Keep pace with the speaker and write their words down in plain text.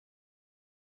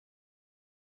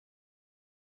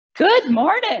Good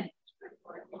morning.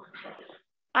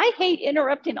 I hate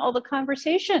interrupting all the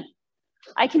conversation.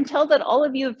 I can tell that all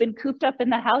of you have been cooped up in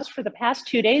the house for the past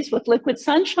 2 days with liquid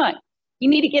sunshine. You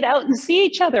need to get out and see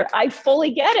each other. I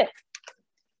fully get it.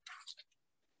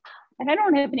 And I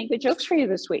don't have any good jokes for you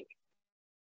this week.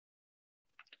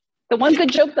 The one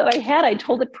good joke that I had, I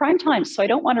told at prime time, so I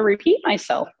don't want to repeat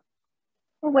myself.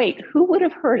 Oh, wait, who would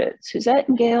have heard it? Suzette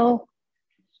and Gail,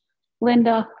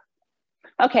 Linda.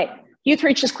 Okay, you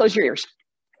three, just close your ears.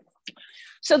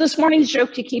 So this morning's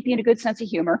joke, to keep you in a good sense of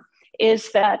humor,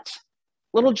 is that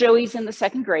little Joey's in the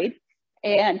 2nd grade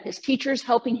and his teacher's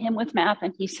helping him with math,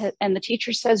 and the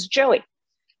teacher says, Joey,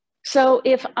 so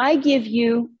if I give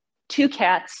you 2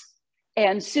 cats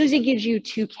and Susie gives you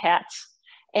 2 cats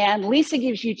and Lisa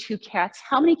gives you 2 cats,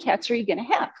 how many cats are you going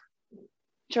to have?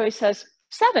 Joey says,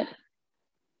 7.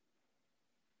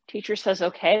 Teacher says,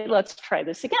 okay, let's try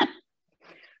this again.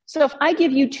 So if I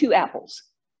give you 2 apples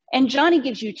and Johnny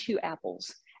gives you 2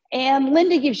 apples and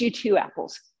Linda gives you 2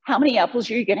 apples, how many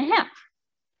apples are you going to have?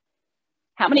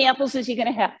 How many apples is he going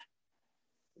to have?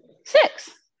 6.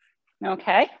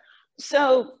 Okay.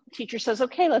 So teacher says,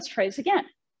 okay, let's try this again.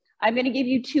 I'm going to give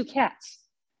you 2 cats.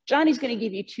 Johnny's going to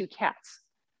give you 2 cats.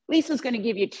 Lisa's going to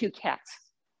give you 2 cats.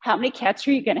 How many cats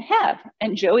are you going to have?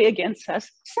 And Joey again says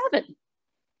 7.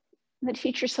 And the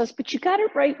teacher says, but you got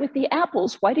it right with the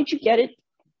apples. Why did you get it?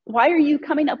 Why are you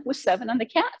coming up with 7 on the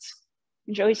cats?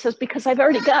 And Joey says, because I've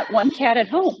already got 1 cat at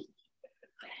home.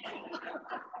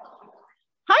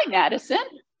 Hi, Madison.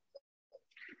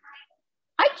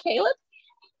 Hi, Caleb.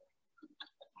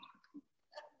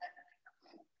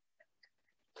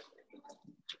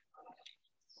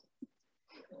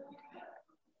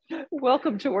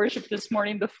 Welcome to worship this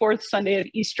morning, the 4th Sunday of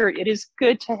Easter. It is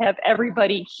good to have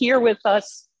everybody here with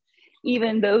us,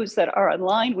 even those that are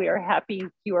online. We are happy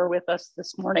you are with us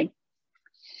this morning.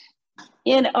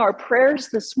 In our prayers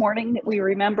this morning, we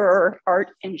remember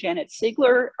Art and Janet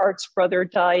Ziegler. Art's brother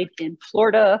died in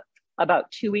Florida about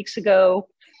 2 weeks ago,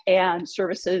 and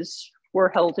services were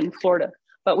held in Florida.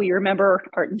 But we remember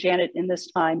Art and Janet in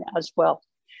this time as well.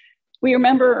 We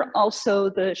remember also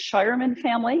the Shireman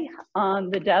family on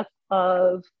the death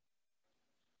of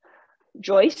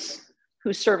Joyce,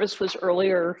 whose service was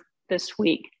earlier this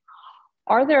week.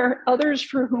 Are there others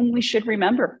for whom we should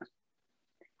remember?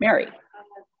 Mary.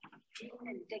 Jean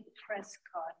and Dick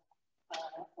Prescott.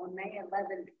 On May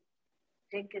 11th,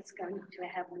 Dick is going to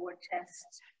have more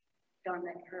tests done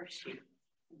at Hershey.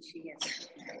 And she is.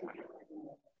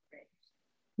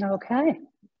 Okay,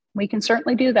 we can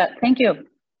certainly do that. Thank you.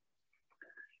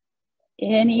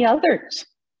 Any others?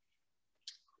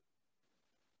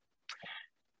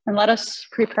 And let us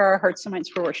prepare our hearts and minds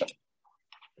for worship.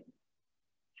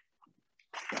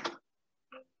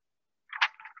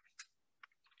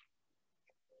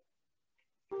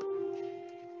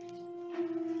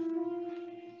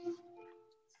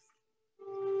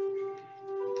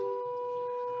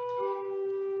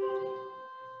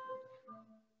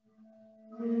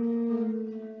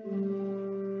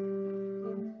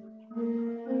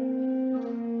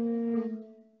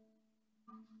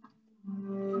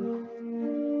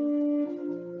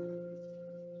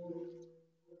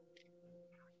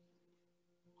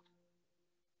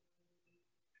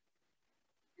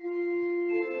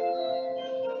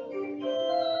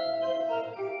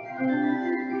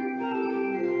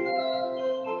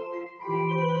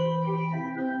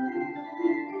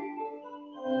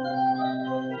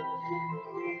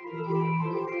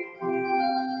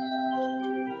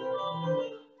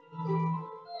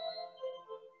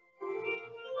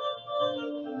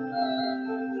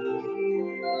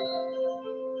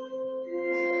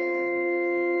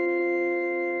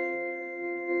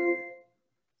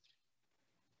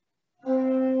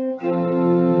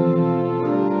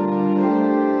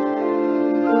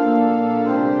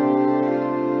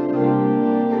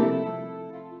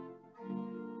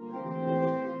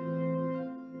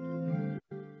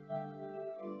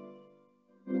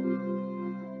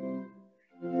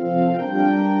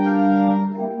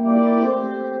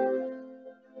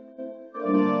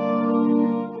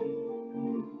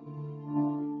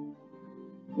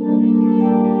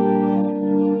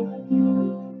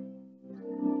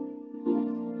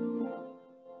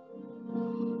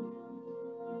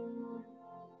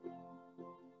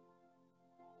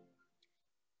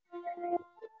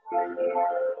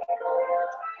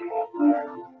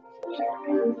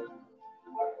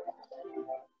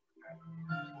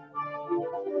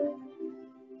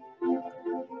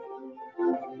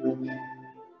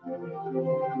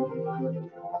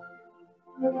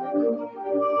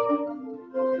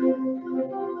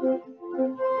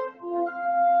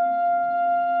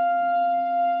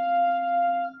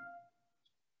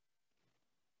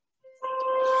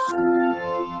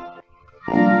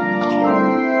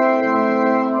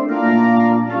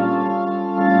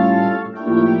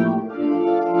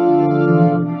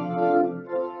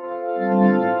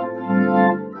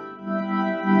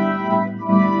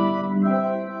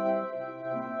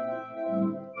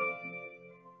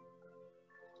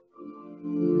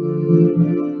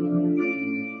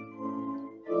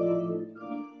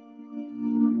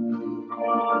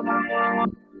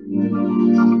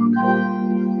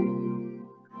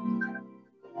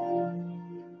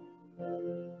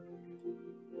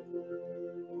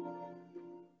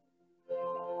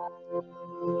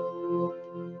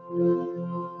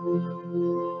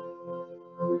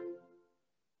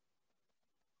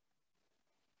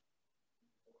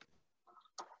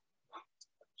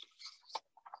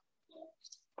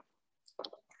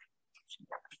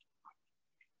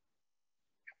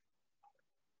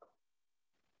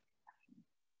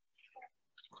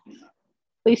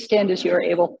 Please stand as you are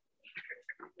able.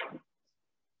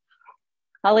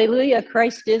 Hallelujah,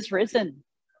 Christ is risen.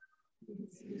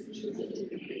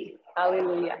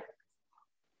 Hallelujah.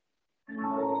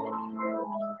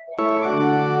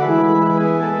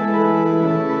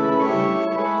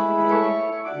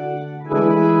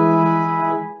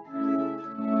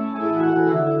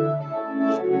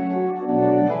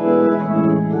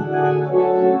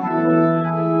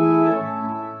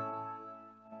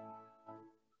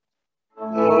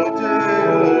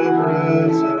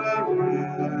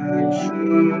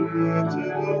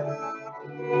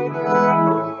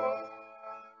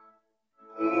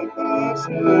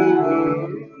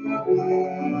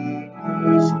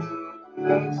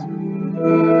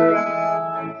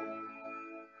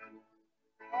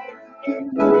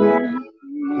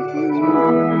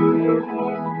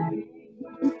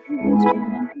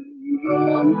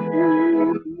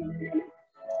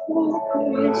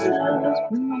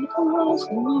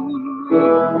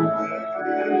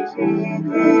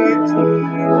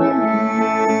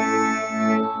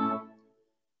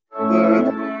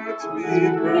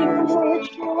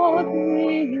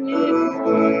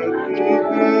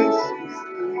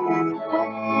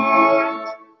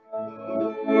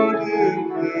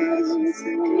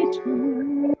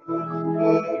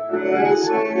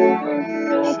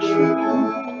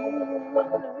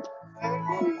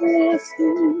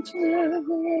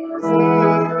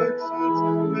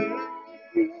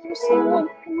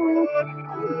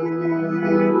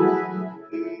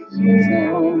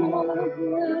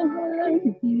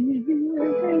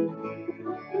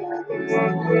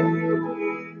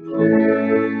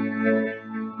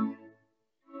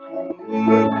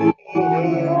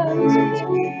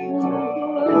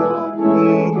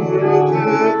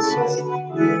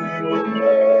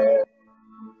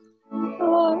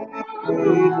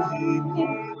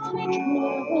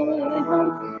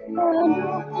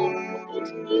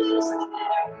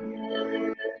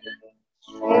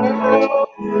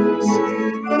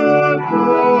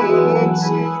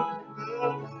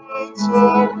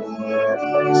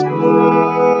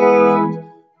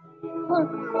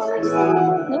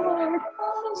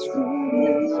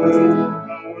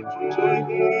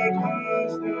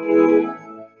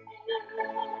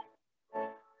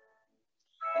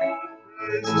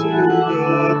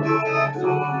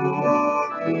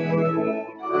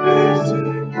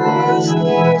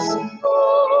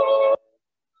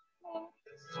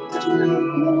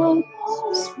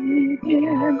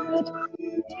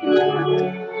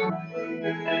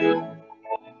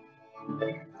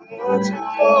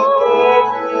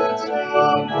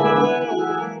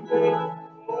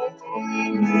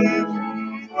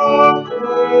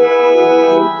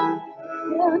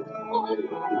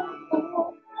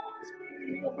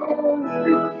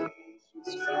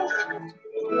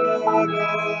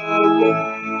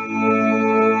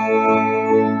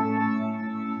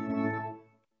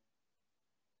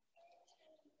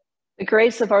 The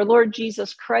grace of our Lord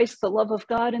Jesus Christ, the love of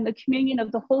God, and the communion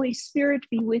of the Holy Spirit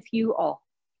be with you all.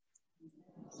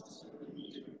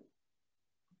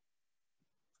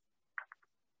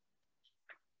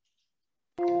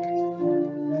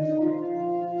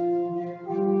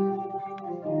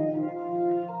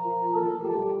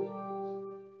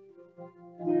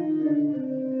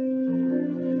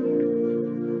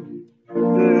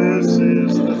 This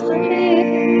is the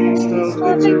feast of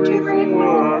victory for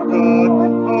our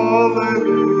God.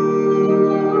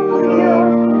 Hallelujah,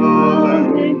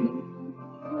 hallelujah.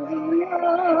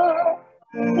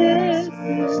 This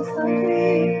is the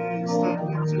feast of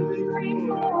victory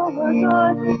for our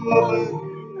God.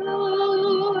 Hallelujah,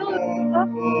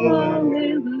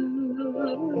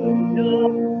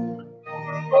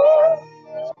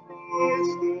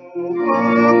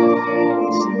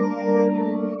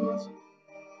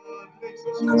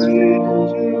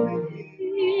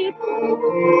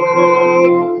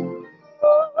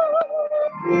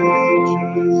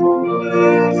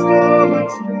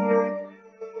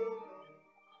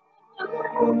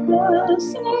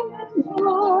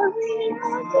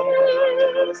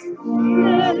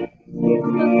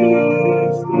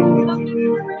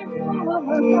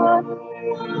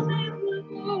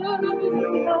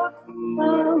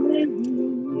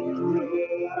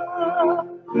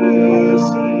 This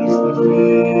is the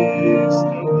feast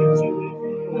of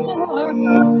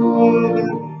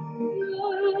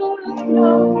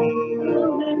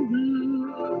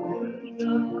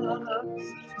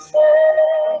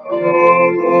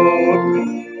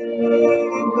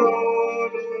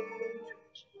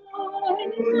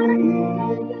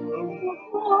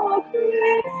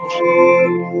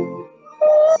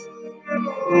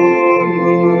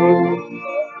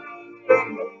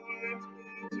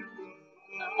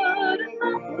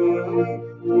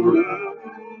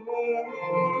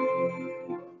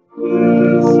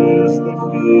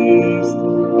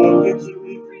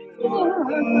This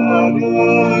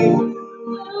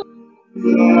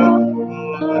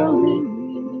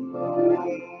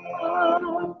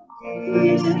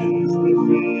is the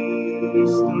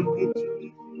feast of the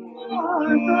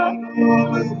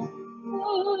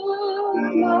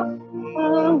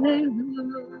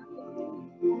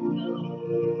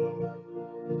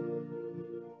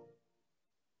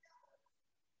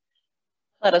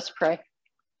Let us pray.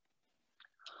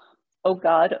 O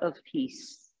God of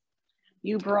peace,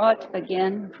 you brought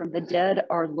again from the dead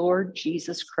our Lord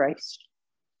Jesus Christ,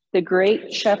 the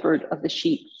great shepherd of the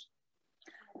sheep.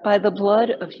 By the blood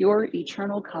of your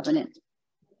eternal covenant,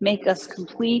 make us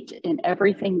complete in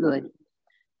everything good,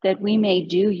 that we may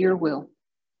do your will,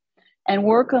 and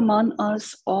work among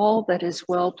us all that is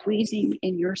well-pleasing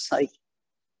in your sight.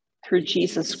 Through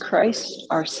Jesus Christ,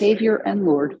 our Savior and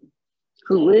Lord,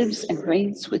 who lives and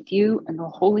reigns with you and the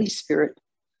Holy Spirit,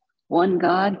 one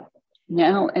God,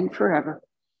 now and forever.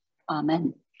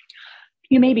 Amen.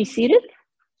 You may be seated.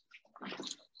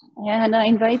 And I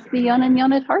invite the young and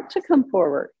young at heart to come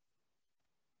forward.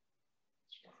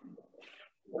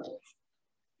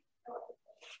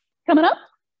 Coming up.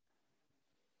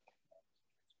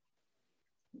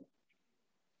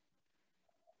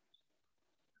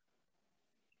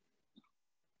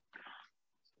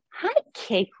 Hi,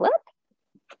 K-Clip.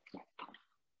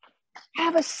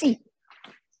 Have a seat.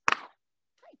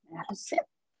 Have a sip.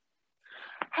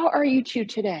 How are you two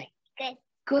today? Good.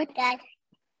 Good. Good.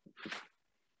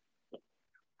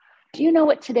 Do you know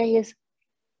what today is?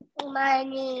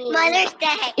 Mother's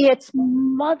Day. It's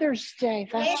Mother's Day.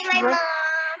 There's That's my right. mom.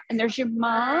 And there's your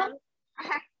mom.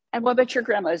 Uh-huh. And what about your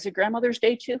grandma? Is it Grandmother's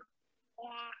Day too?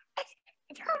 Yeah.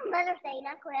 It's called Mother's Day,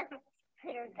 not Grandmother's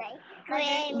Day.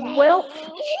 Mother's Day. Well,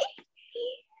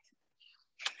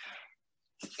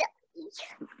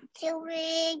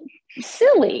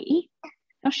 silly.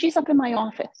 Now she's up in my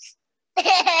office.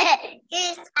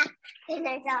 She's up in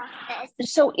his office.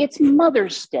 So it's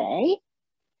Mother's Day.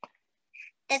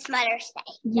 It's Mother's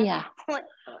Day. Yeah.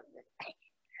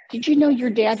 Did you know your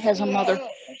dad has a mother?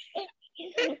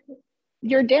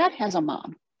 Your dad has a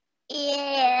mom.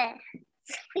 Yeah.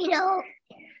 We know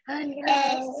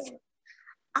it's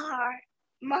our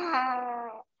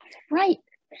mom. Right.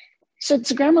 So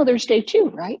it's Grandmother's Day too,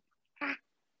 right?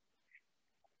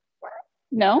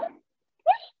 No?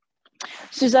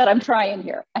 Suzette, I'm trying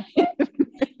here.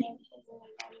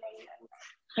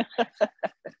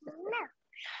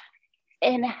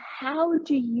 And how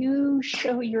do you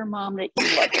show your mom that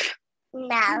you love her?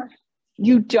 No.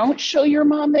 You don't show your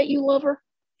mom that you love her?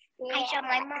 I show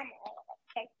my mom.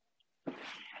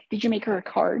 Did you make her a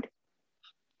card?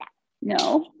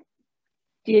 No.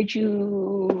 Did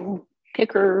you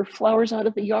pick her flowers out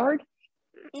of the yard?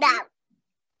 No.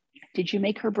 Did you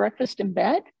make her breakfast in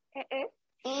bed?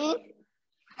 Mm-mm.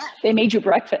 They made you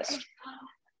breakfast.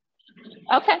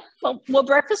 Okay. Well,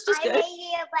 breakfast is good. I made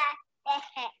you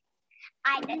breakfast.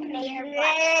 I just made her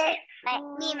breakfast.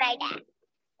 Me and my dad.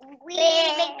 We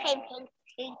make pancakes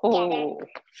together. Oh,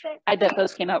 I bet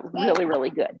those came out really, really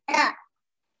good.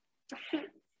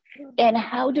 And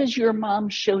how does your mom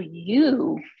show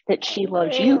you that she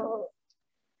loves you?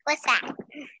 What's that?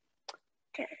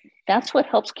 That's what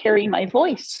helps carry my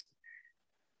voice.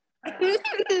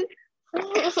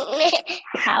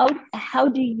 How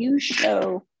do you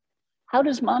show, how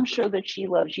does mom show that she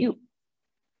loves you?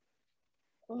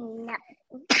 No.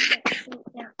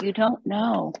 You don't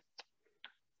know.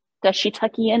 Does she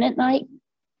tuck you in at night?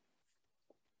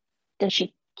 Does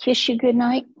she kiss you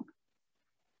goodnight?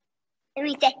 Let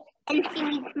me say, and she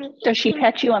reads me. Does she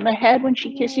pat you on the head when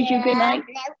she kisses you goodnight?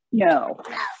 No.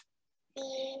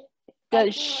 No.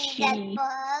 Does she reads she?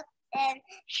 books and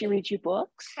She reads you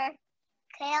books?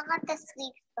 Kayla got to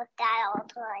sleep with Dad all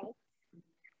the time.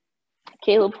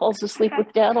 Caleb falls asleep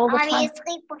with Dad all the I time? want to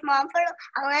sleep with Mom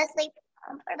I want to sleep with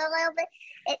Mom for a little bit.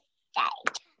 It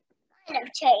kind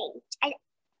of changed.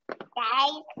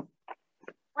 Dad,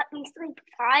 let me sleep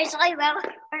for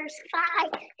the first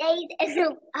 5 days in a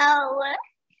row.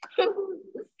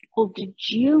 Well, did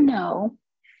you know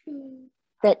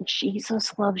that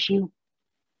Jesus loves you?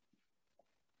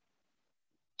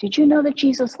 Did you know that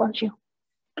Jesus loves you?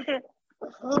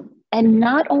 And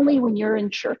not only when you're in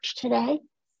church today,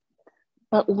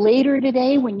 but later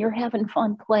today when you're having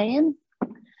fun playing,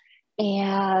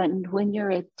 and when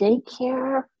you're at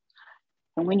daycare,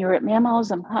 and when you're at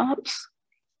Mama's and Pop's,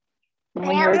 and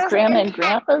when you're at Grandma and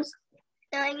Grandpa's.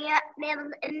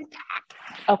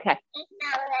 Okay.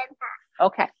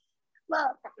 Okay.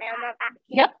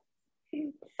 Yep.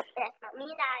 That's not me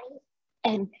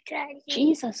and Daddy. And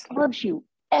Jesus loves you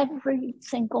every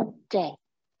single day.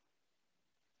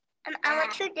 And I I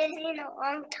went to Disney in a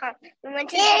long time. We went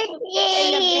to Disney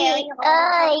in a very long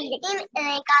time. And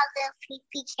I got a little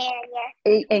Fifi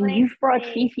carrier. And you've brought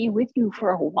Fifi with you for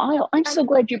a while. I'm so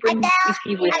glad you bring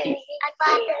Fifi with you. I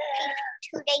brought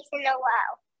Fifi 2 days in a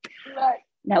row. Look,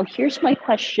 Now, here's my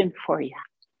question for you.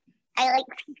 I like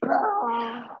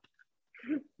people.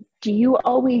 Do you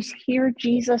always hear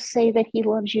Jesus say that he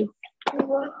loves you?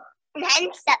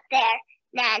 Nan's up there.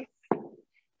 Nan.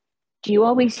 Do you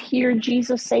always hear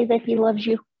Jesus say that he loves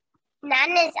you?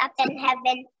 Nan is up in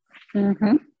heaven.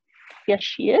 Mm-hmm. Yes,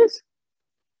 she is.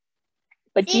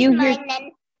 But do She's you mine, hear?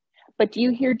 Nan. But do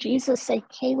you hear Jesus say,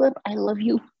 "Caleb, I love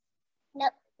you"?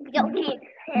 Nope. We don't hear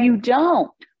him. You don't.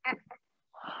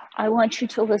 I want you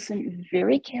to listen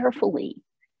very carefully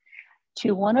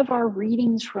to one of our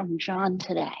readings from John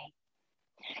today.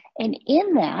 And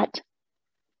in that,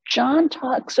 John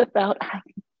talks about,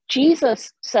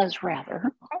 Jesus says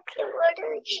rather, I can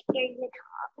literally hear you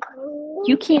talk.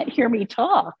 you can't hear me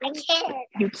talk. I can't.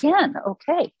 You can,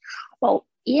 okay. Well,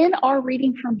 in our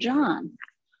reading from John,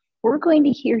 we're going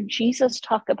to hear Jesus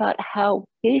talk about how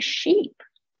his sheep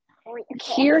We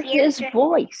can't hear his her.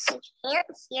 voice. We can't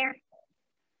hear.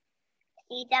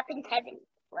 She's up in heaven.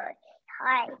 Look,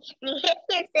 hi. And you can't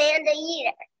hear Santa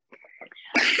either.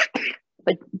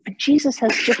 But Jesus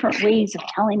has different ways of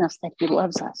telling us that he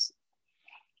loves us.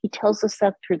 He tells us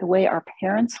that through the way our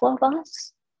parents love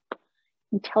us.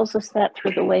 He tells us that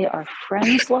through the way our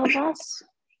friends love us.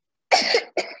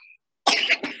 He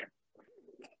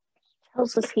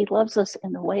tells us he loves us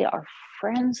in the way our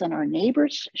friends and our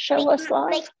neighbors show us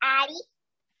love. Like Addie,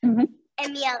 Mhm.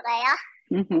 and Mia Leia,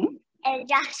 Mm-hmm. and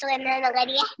Jocelyn and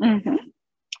Olivia. Mm-hmm.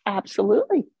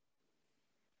 Absolutely.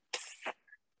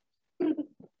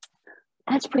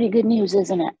 That's pretty good news,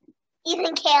 isn't it?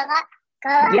 Even Kayla.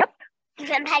 Yep.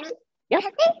 Even Penny. Yep.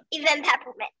 Even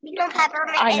Peppermint. You know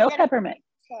Peppermint. I know is a- Peppermint.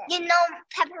 You know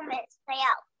Peppermint's way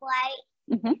out, right?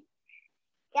 Mm-hmm.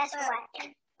 Guess what?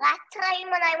 Last time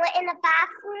when I went in the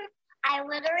bathroom, I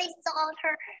literally saw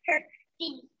her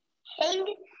hang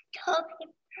her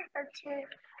to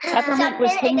Peppermint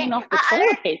was something, and hanging then, off the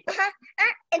toilet paper.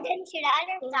 and then to the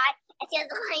other side, and she was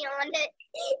lying on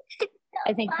it.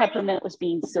 I think Peppermint was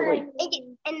being silly.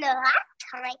 And the last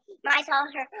time I saw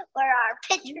her where our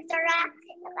pictures are at,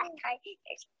 the last time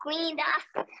there's cleaned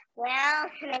up. Well,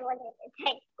 and I wanted to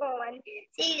take one.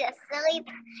 She's a silly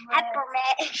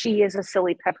Peppermint. She is a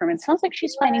silly Peppermint. Sounds like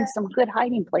she's finding some good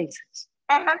hiding places.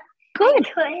 Uh-huh. Good.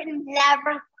 I could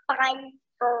never find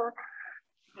her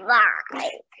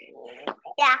live.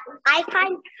 Yeah, I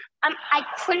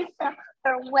couldn't find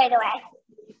her right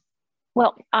away.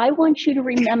 Well, I want you to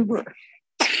remember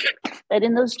that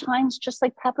in those times, just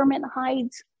like Peppermint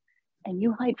hides, and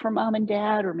you hide from mom and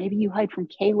dad, or maybe you hide from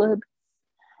Caleb,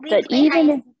 that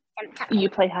even you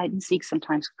play hide and seek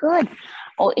sometimes. Good.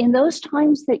 Well, in those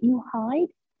times that you hide,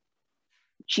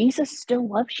 Jesus still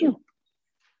loves you.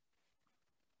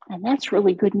 And that's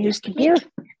really good news to hear.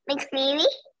 Thanks, Mimi.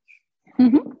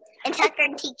 Mm-hmm. And Tucker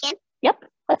and Tegan. Yep.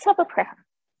 Let's have a prayer.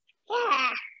 Yeah.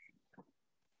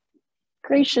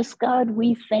 Gracious God,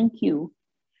 we thank you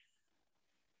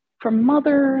for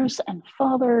mothers and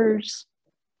fathers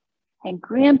and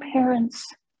grandparents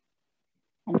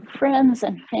and friends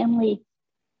and family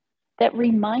that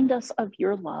remind us of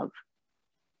your love.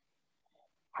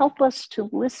 Help us to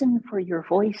listen for your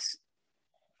voice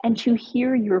and to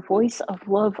hear your voice of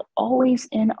love always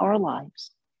in our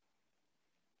lives.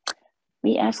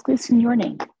 We ask this in your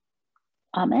name.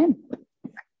 Amen.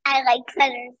 I like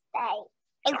Mother's Day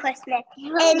and Christmas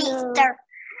and Easter.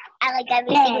 I like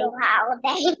every single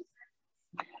holiday.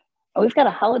 Oh, we've got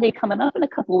a holiday coming up in a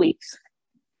couple weeks.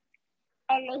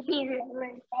 And the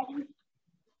Mother's Day.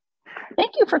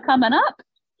 Thank you for coming up.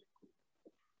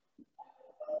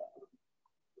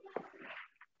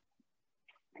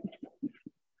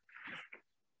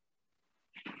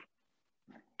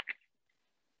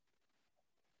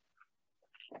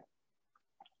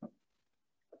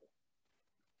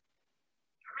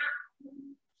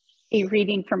 A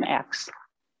reading from Acts.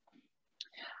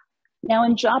 Now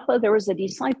in Joppa there was a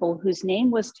disciple whose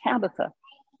name was Tabitha,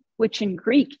 which in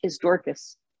Greek is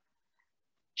Dorcas.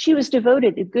 She was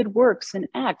devoted to good works and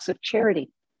acts of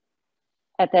charity.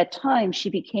 At that time she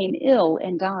became ill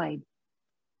and died.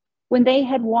 When they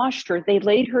had washed her, they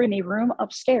laid her in a room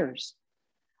upstairs.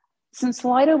 Since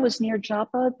Lydda was near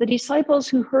Joppa, the disciples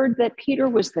who heard that Peter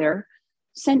was there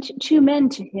sent 2 men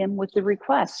to him with the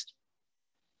request,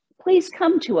 "Please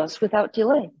come to us without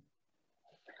delay."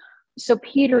 So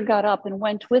Peter got up and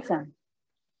went with them.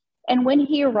 And when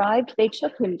he arrived, they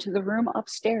took him to the room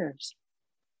upstairs.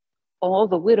 All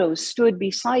the widows stood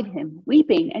beside him,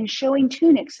 weeping and showing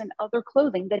tunics and other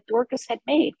clothing that Dorcas had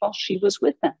made while she was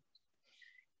with them.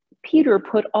 Peter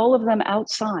put all of them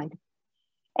outside,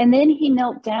 and then he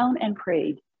knelt down and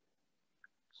prayed.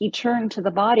 He turned to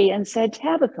the body and said,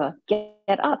 "Tabitha,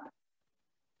 get up."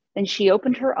 Then she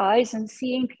opened her eyes, and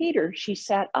seeing Peter, she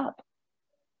sat up.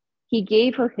 He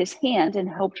gave her his hand and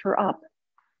helped her up.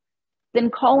 Then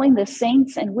calling the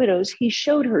saints and widows, he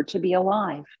showed her to be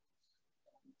alive.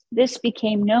 This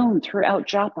became known throughout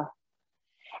Joppa,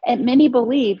 and many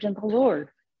believed in the Lord.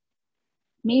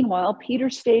 Meanwhile, Peter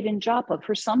stayed in Joppa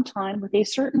for some time with a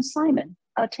certain Simon,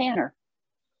 a tanner.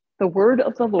 The word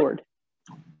of the Lord.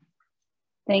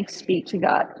 Thanks be to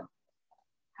God.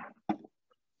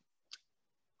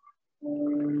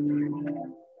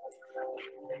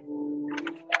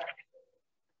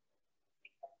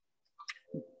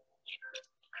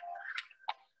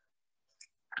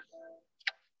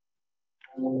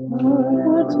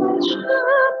 What a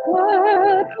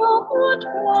shepherd walked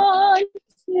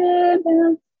once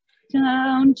in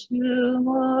down to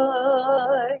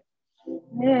lie,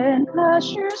 in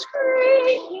pastures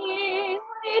green he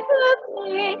leadeth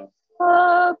me,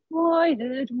 a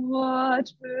quiet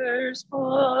waters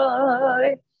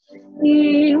by.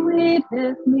 He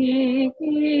leadeth me,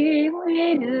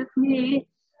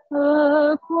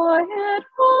 a quiet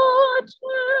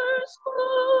waters by.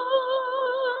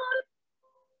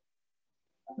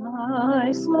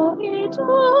 I saw he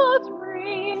doth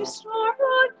restore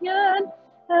again,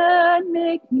 and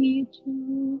make me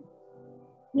to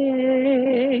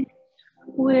take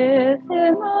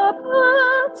within the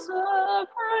paths of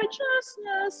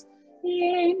righteousness,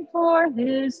 e'en for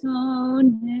his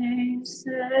own name's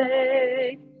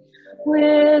sake.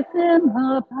 Within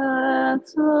the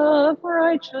paths of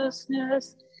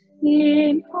righteousness,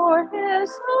 e'en for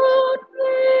his own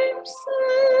name's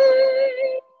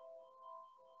sake.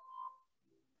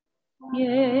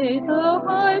 Yea, though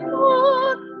I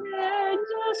walk in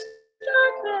this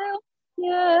dark vale,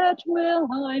 yet will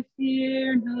I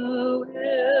fear no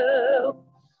ill.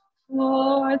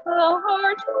 For thou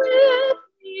art with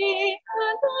me,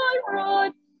 and thy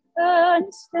rod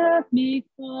and staff me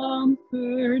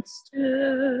comfort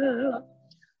still.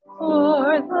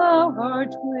 For thou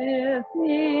art with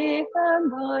me,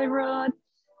 and thy rod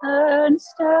and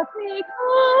staff me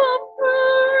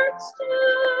comfort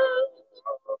still.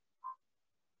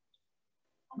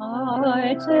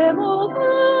 My table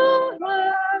thou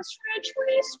hast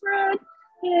richly spread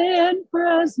in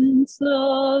presence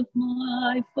of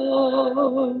my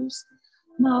foes.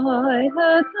 My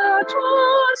head thou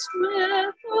dost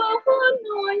with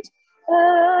anoint,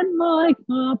 and my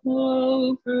cup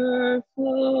overflows.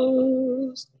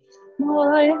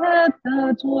 My head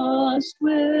thou dost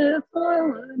with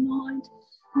anoint,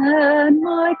 and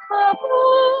my cup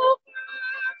overflows.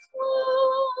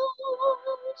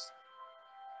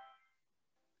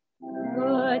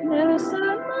 Goodness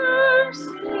and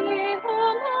mercy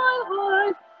all my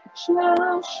life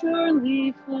shall surely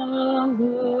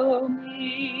follow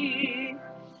me,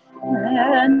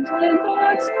 and in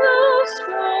God's house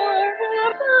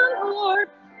forever, Lord,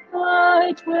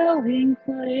 my dwelling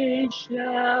place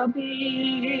shall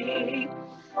be,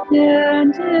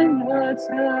 and in God's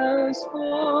house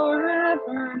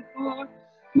forevermore,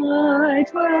 my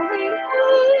dwelling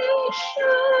place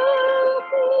shall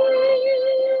be.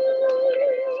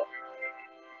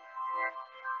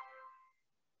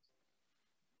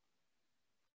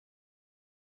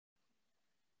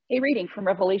 A reading from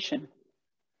Revelation.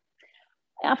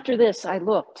 After this I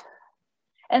looked,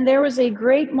 and there was a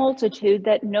great multitude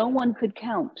that no one could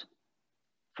count,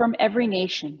 from every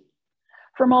nation,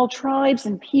 from all tribes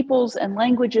and peoples and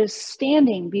languages,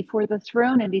 standing before the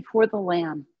throne and before the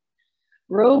Lamb,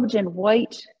 robed in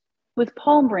white, with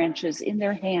palm branches in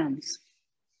their hands.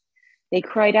 They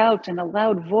cried out in a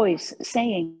loud voice,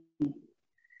 saying,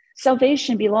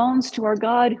 "Salvation belongs to our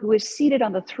God who is seated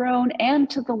on the throne and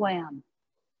to the Lamb."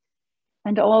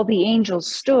 And all the angels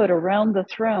stood around the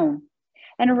throne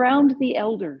and around the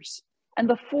elders and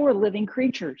the 4 living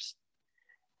creatures.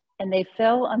 And they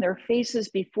fell on their faces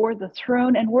before the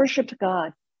throne and worshiped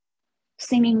God,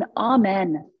 singing,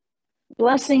 "Amen.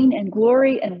 Blessing and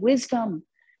glory and wisdom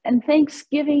and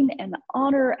thanksgiving and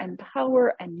honor and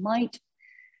power and might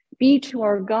be to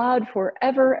our God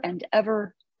forever and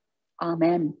ever.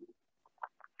 Amen."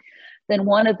 Then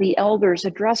one of the elders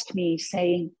addressed me,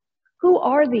 saying, "Who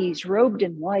are these robed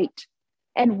in white,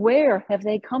 and where have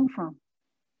they come from?"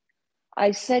 I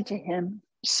said to him,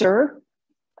 "Sir,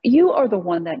 you are the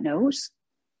one that knows."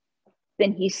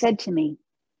 Then he said to me,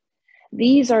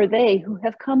 "These are they who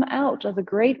have come out of the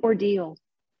great ordeal.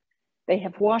 They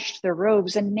have washed their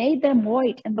robes and made them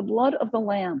white in the blood of the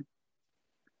Lamb.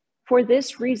 For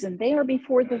this reason, they are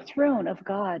before the throne of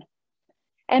God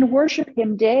and worship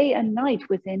him day and night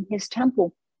within his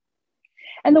temple.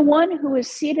 And the one who is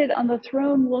seated on the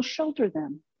throne will shelter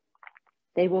them.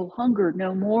 They will hunger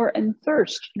no more and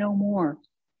thirst no more.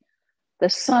 The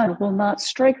sun will not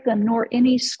strike them, nor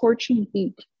any scorching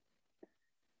heat.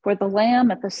 For the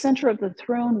Lamb at the center of the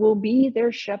throne will be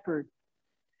their shepherd,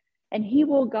 and he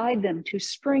will guide them to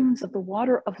springs of the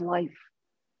water of life.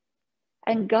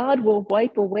 And God will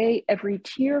wipe away every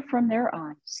tear from their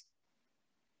eyes.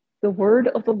 The word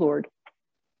of the Lord.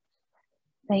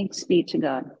 Thanks be to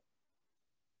God.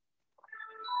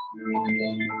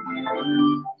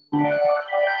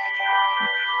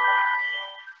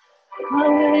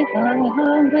 Halle, halle,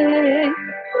 halle,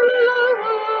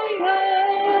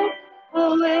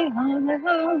 halle, halle, halle,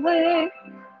 hallelujah.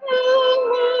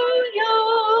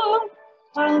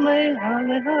 Halle,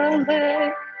 halle,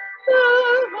 halle,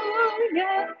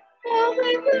 hallelujah,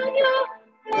 hallelujah,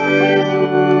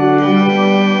 hallelujah.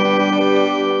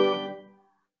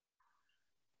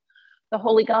 The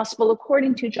Holy Gospel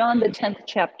according to John, the 10th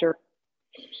chapter.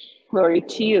 Glory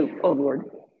to you, O Lord.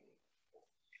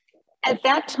 At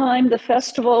that time, the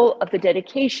festival of the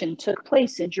dedication took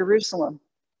place in Jerusalem.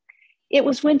 It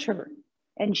was winter,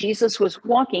 and Jesus was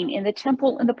walking in the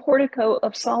temple in the portico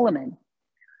of Solomon.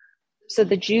 So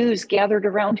the Jews gathered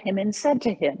around him and said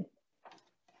to him,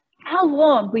 "How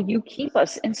long will you keep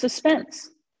us in suspense?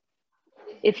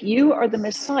 If you are the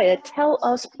Messiah, tell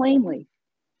us plainly."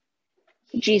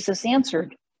 Jesus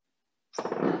answered,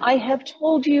 "I have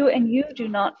told you, and you do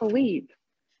not believe.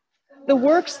 The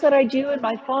works that I do in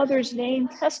my Father's name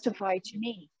testify to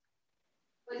me.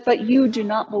 But you do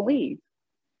not believe,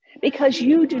 because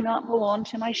you do not belong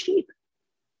to my sheep.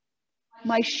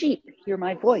 My sheep hear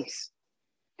my voice.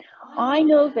 I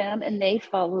know them, and they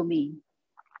follow me.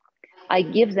 I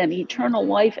give them eternal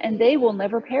life, and they will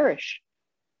never perish.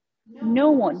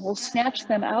 No one will snatch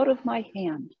them out of my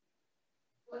hand.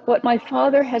 What my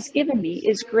Father has given me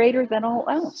is greater than all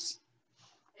else,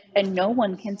 and no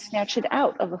one can snatch it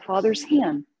out of the Father's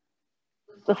hand.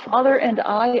 The Father and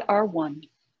I are one."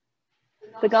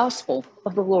 The Gospel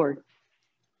of the Lord.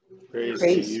 Praise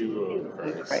Praise to to you, you, O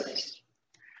O Christ. Christ.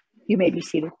 You may be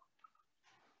seated.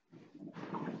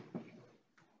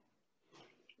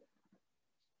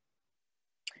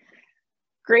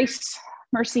 Grace,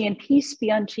 mercy, and peace be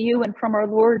unto you and from our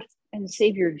Lord and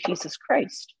Savior, Jesus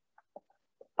Christ.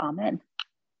 Amen.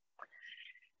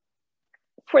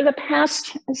 For the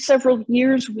past several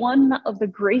years, one of the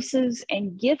graces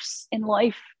and gifts in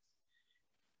life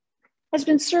has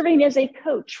been serving as a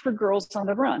coach for Girls on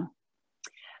the Run.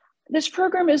 This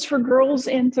program is for girls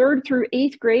in 3rd through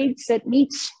 8th grades that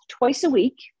meets twice a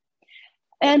week,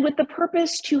 and with the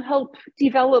purpose to help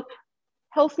develop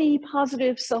healthy,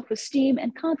 positive self-esteem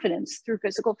and confidence through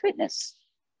physical fitness.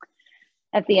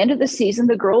 At the end of the season,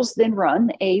 the girls then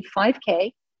run a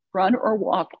 5K, run or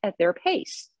walk at their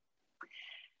pace.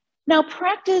 Now,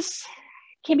 practice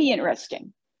can be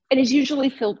interesting and is usually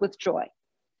filled with joy.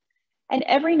 And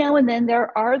every now and then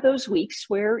there are those weeks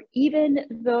where even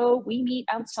though we meet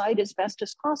outside as best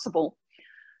as possible,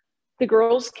 the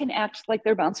girls can act like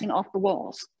they're bouncing off the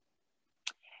walls.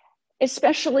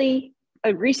 Especially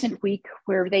a recent week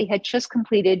where they had just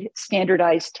completed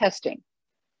standardized testing.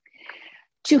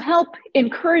 To help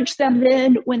encourage them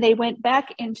then when they went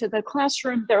back into the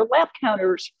classroom, their lap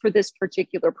counters for this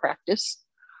particular practice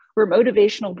were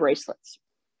motivational bracelets.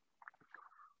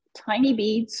 Tiny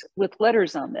beads with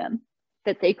letters on them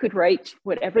that they could write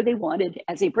whatever they wanted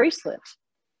as a bracelet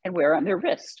and wear on their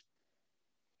wrist.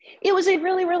 It was a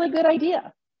really, really good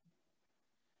idea.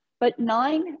 But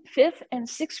 9th, 5th, and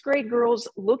 6th grade girls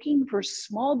looking for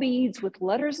small beads with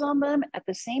letters on them at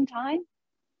the same time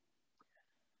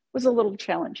was a little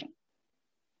challenging.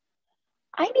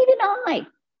 I need an I.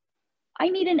 I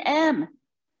need an M.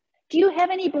 Do you have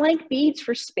any blank beads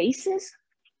for spaces?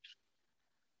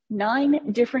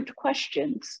 9 different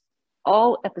questions,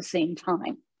 all at the same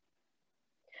time.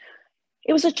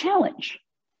 It was a challenge.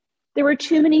 There were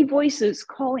too many voices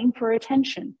calling for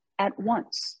attention at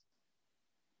once.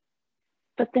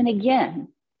 But then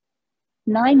again,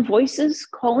 9 voices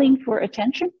calling for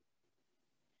attention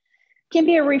can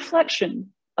be a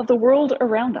reflection of the world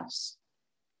around us.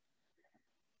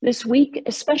 This week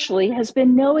especially has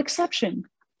been no exception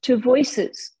to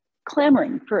voices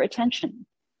clamoring for attention.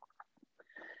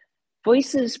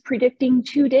 Voices predicting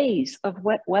 2 days of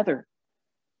wet weather.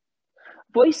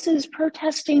 Voices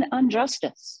protesting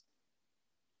injustice.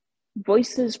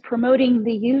 Voices promoting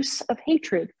the use of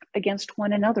hatred against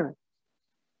one another.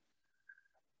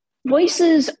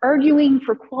 Voices arguing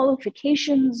for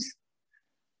qualifications,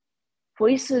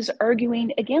 voices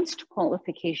arguing against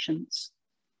qualifications,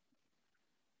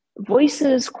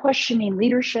 voices questioning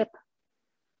leadership,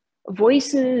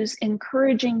 voices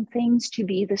encouraging things to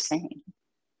be the same,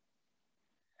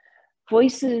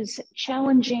 voices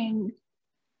challenging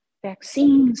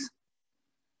vaccines,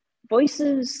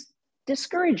 voices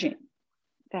discouraging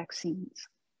vaccines.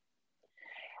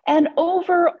 And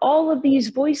over all of these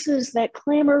voices that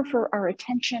clamor for our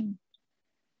attention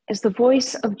is the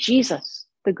voice of Jesus,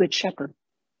 the Good Shepherd.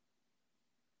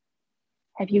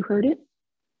 Have you heard it?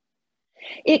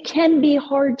 It can be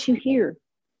hard to hear.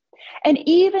 And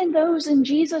even those in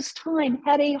Jesus' time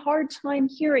had a hard time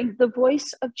hearing the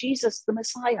voice of Jesus, the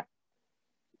Messiah.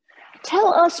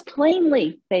 Tell us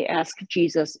plainly, they ask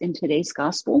Jesus in today's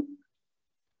gospel.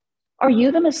 Are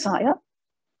you the Messiah?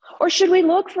 Or should we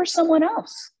look for someone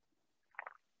else?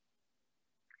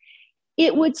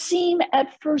 It would seem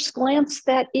at first glance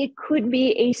that it could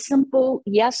be a simple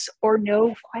yes or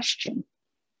no question,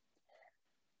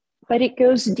 but it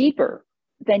goes deeper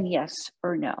than yes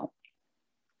or no.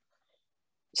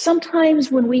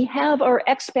 Sometimes when we have our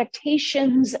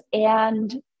expectations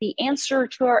and the answer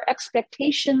to our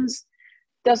expectations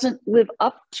doesn't live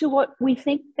up to what we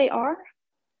think they are,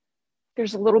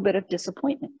 there's a little bit of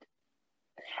disappointment.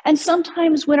 And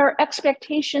sometimes when our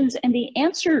expectations and the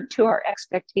answer to our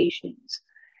expectations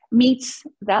meets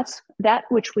that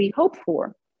which we hope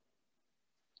for,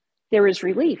 there is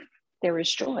relief, there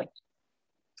is joy.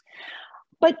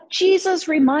 But Jesus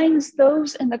reminds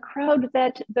those in the crowd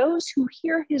that those who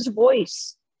hear his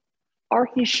voice are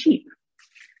his sheep,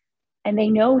 and they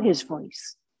know his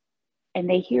voice, and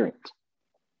they hear it.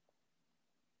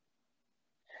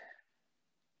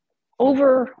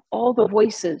 Over all the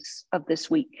voices of this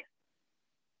week,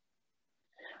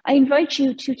 I invite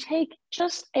you to take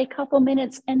just a couple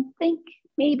minutes and think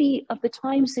maybe of the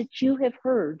times that you have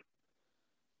heard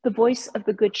the voice of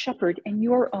the Good Shepherd in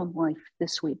your own life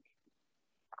this week.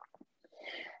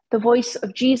 The voice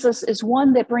of Jesus is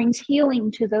one that brings healing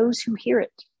to those who hear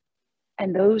it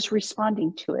and those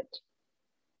responding to it.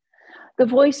 The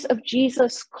voice of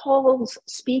Jesus calls,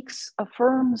 speaks,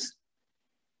 affirms,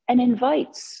 and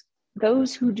invites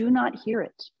those who do not hear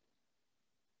it.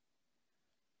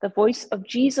 The voice of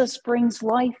Jesus brings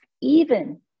life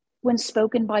even when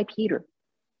spoken by Peter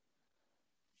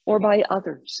or by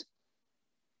others.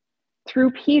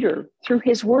 Through Peter, through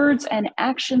his words and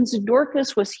actions,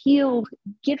 Dorcas was healed,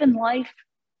 given life,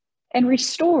 and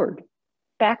restored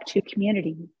back to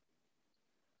community.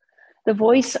 The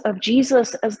voice of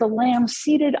Jesus as the Lamb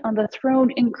seated on the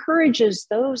throne encourages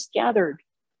those gathered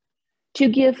to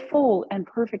give full and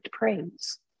perfect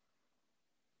praise.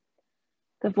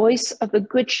 The voice of the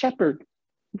Good Shepherd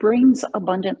brings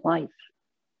abundant life.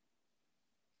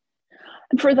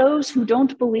 And for those who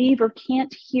don't believe or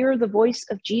can't hear the voice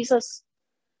of Jesus,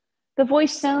 the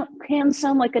voice can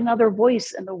sound like another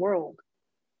voice in the world.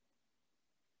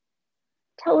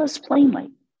 Tell us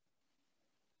plainly,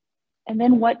 and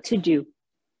then what to do.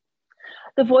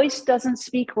 The voice doesn't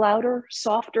speak louder,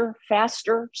 softer,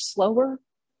 faster, slower.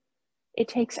 It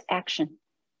takes action.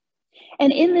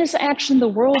 And in this action, the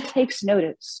world takes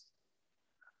notice.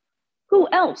 Who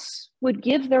else would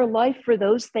give their life for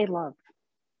those they love?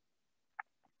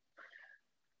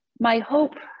 My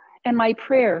hope and my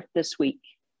prayer this week,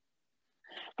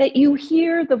 that you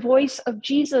hear the voice of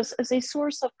Jesus as a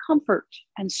source of comfort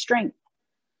and strength,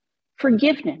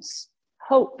 forgiveness,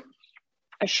 hope,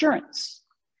 assurance,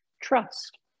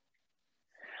 trust.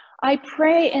 I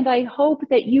pray and I hope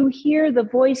that you hear the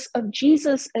voice of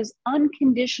Jesus as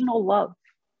unconditional love,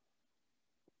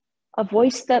 a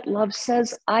voice that love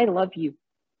says, I love you.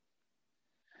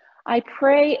 I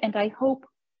pray and I hope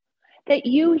that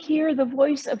you hear the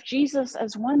voice of Jesus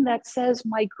as one that says,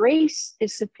 my grace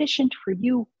is sufficient for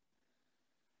you,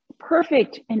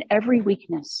 perfect in every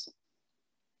weakness.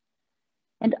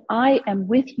 And I am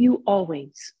with you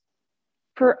always,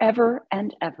 forever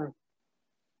and ever.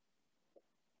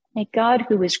 May God,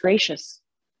 who is gracious,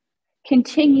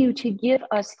 continue to give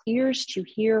us ears to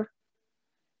hear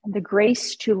and the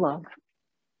grace to love.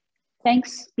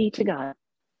 Thanks be to God.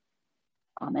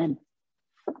 Amen.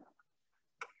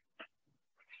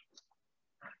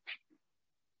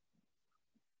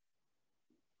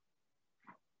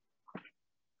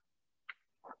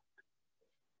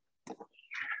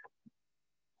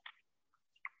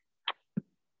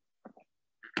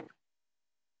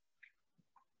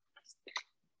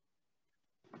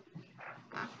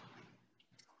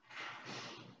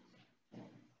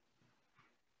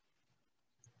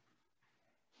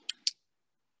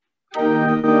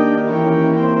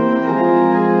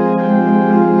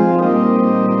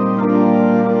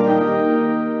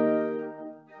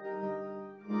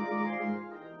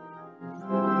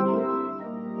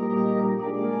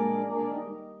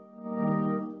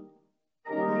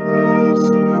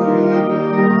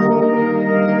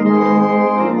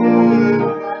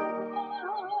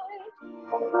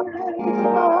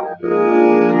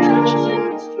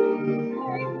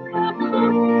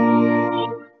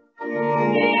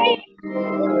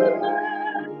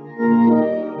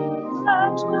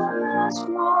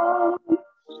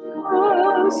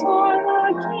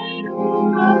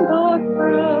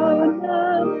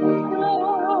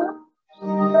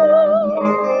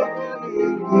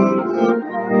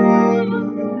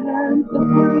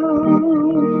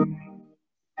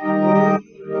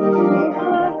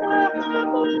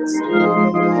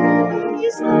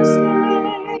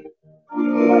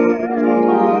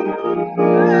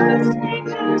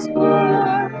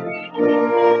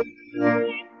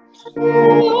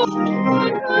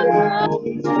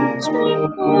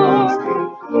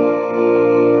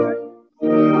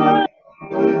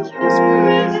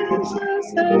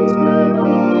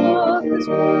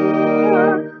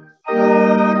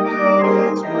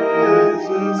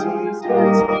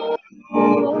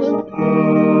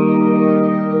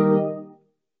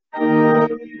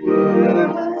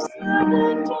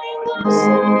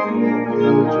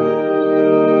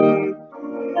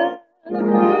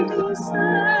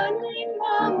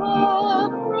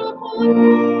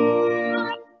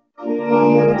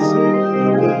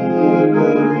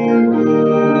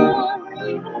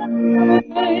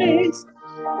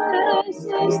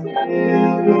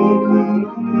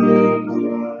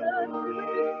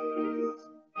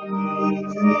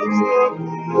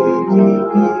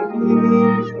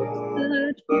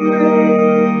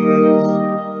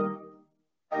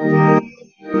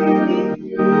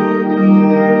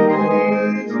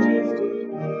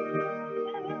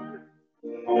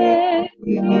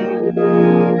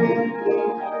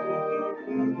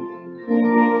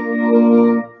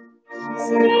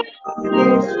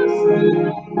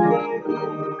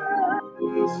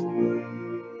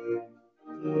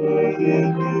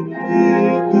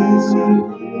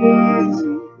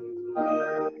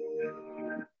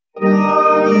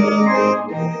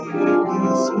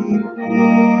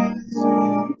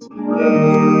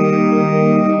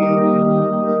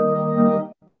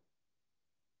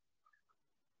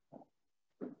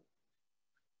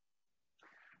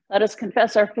 Let us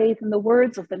confess our faith in the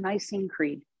words of the Nicene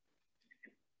Creed.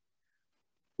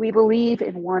 We believe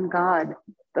in one God,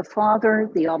 the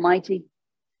Father, the Almighty,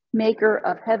 maker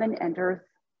of heaven and earth,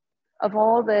 of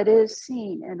all that is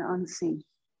seen and unseen.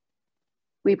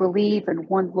 We believe in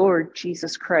one Lord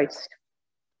Jesus Christ,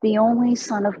 the only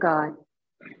Son of God,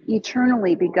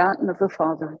 eternally begotten of the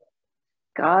Father,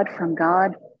 God from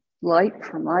God, light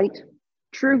from light,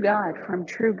 true God from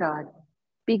true God,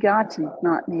 begotten,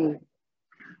 not made,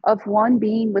 of one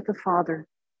being with the Father.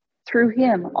 Through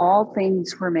him all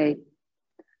things were made.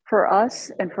 For us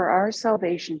and for our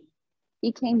salvation,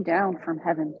 he came down from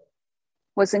heaven,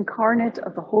 was incarnate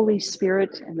of the Holy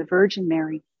Spirit and the Virgin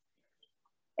Mary,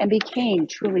 and became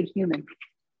truly human.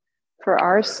 For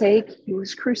our sake, he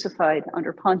was crucified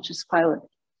under Pontius Pilate.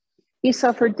 He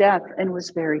suffered death and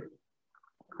was buried.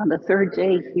 On the third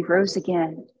day, he rose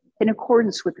again in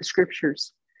accordance with the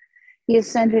scriptures. He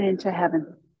ascended into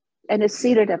heaven and is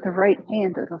seated at the right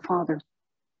hand of the Father.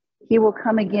 He will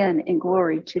come again in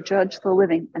glory to judge the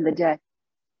living and the dead,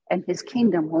 and his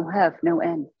kingdom will have no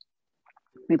end.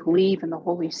 We believe in the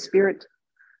Holy Spirit,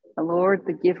 the Lord,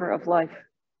 the giver of life,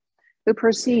 who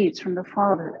proceeds from the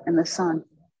Father and the Son,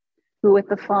 who with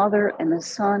the Father and the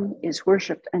Son is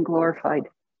worshiped and glorified,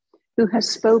 who has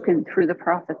spoken through the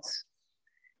prophets.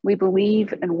 We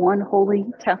believe in one holy,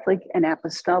 Catholic, and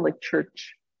apostolic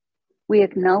church. We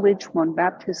acknowledge one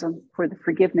baptism for the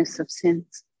forgiveness of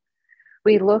sins.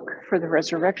 We look for the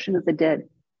resurrection of the dead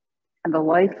and the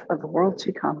life of the world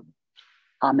to come.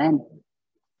 Amen.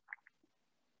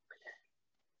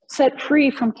 Set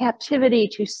free from captivity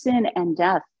to sin and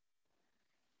death,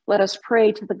 let us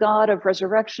pray to the God of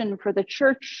resurrection for the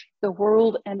church, the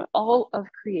world, and all of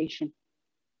creation.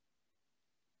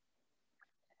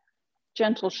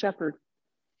 Gentle Shepherd,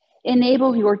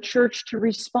 enable your church to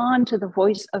respond to the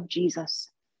voice of Jesus.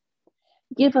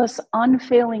 Give us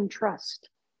unfailing trust,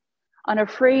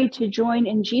 unafraid to join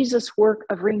in Jesus' work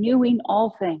of renewing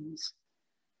all things.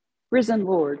 Risen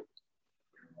Lord,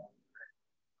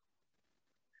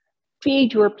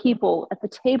 feed your people at the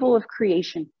table of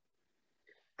creation.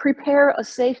 Prepare a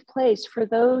safe place for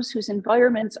those whose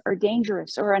environments are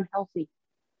dangerous or unhealthy,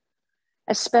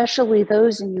 especially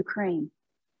those in Ukraine,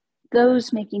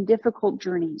 those making difficult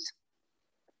journeys.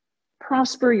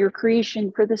 Prosper your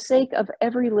creation for the sake of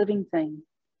every living thing.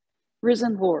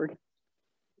 Risen Lord,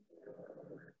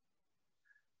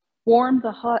 warm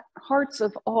the hearts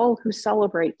of all who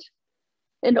celebrate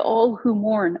and all who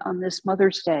mourn on this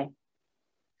Mother's Day,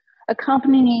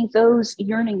 accompanying those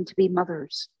yearning to be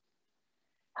mothers.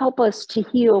 Help us to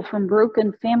heal from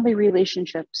broken family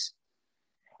relationships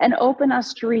and open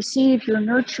us to receive your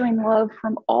nurturing love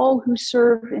from all who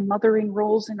serve in mothering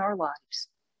roles in our lives.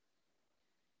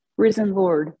 Risen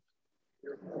Lord,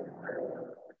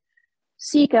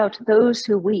 seek out those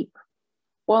who weep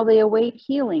while they await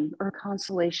healing or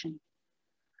consolation.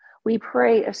 We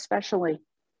pray especially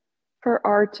for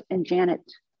Art and Janet,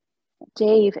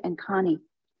 Dave and Connie,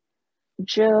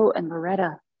 Joe and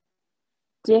Loretta,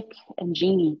 Dick and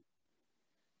Jeannie,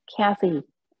 Kathy,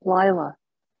 Lila,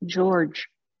 George,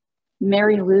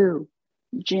 Mary Lou,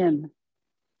 Jim,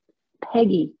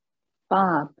 Peggy,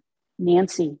 Bob,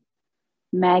 Nancy,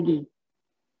 Maggie,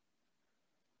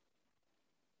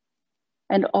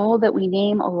 and all that we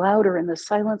name louder in the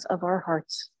silence of our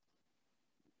hearts.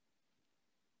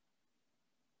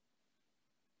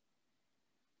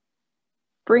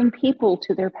 Bring people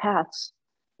to their paths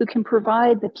who can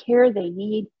provide the care they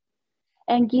need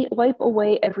and wipe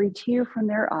away every tear from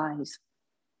their eyes.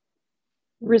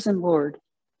 Risen Lord,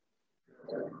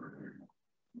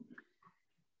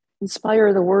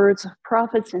 inspire the words of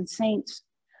prophets and saints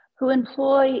who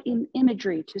employ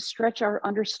imagery to stretch our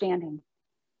understanding.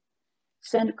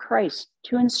 Send Christ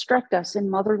to instruct us in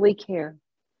motherly care.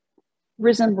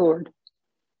 Risen Lord,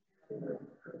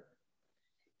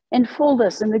 enfold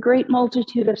us in the great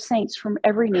multitude of saints from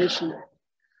every nation,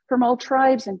 from all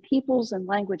tribes and peoples and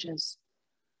languages.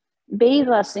 Bathe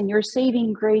us in your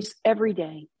saving grace every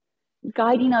day,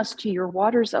 guiding us to your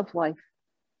waters of life.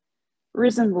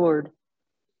 Risen Lord,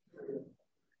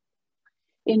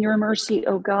 in your mercy,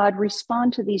 O God,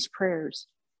 respond to these prayers.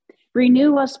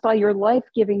 Renew us by your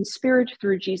life-giving Spirit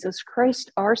through Jesus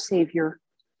Christ, our Savior.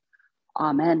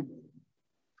 Amen.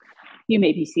 You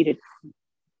may be seated.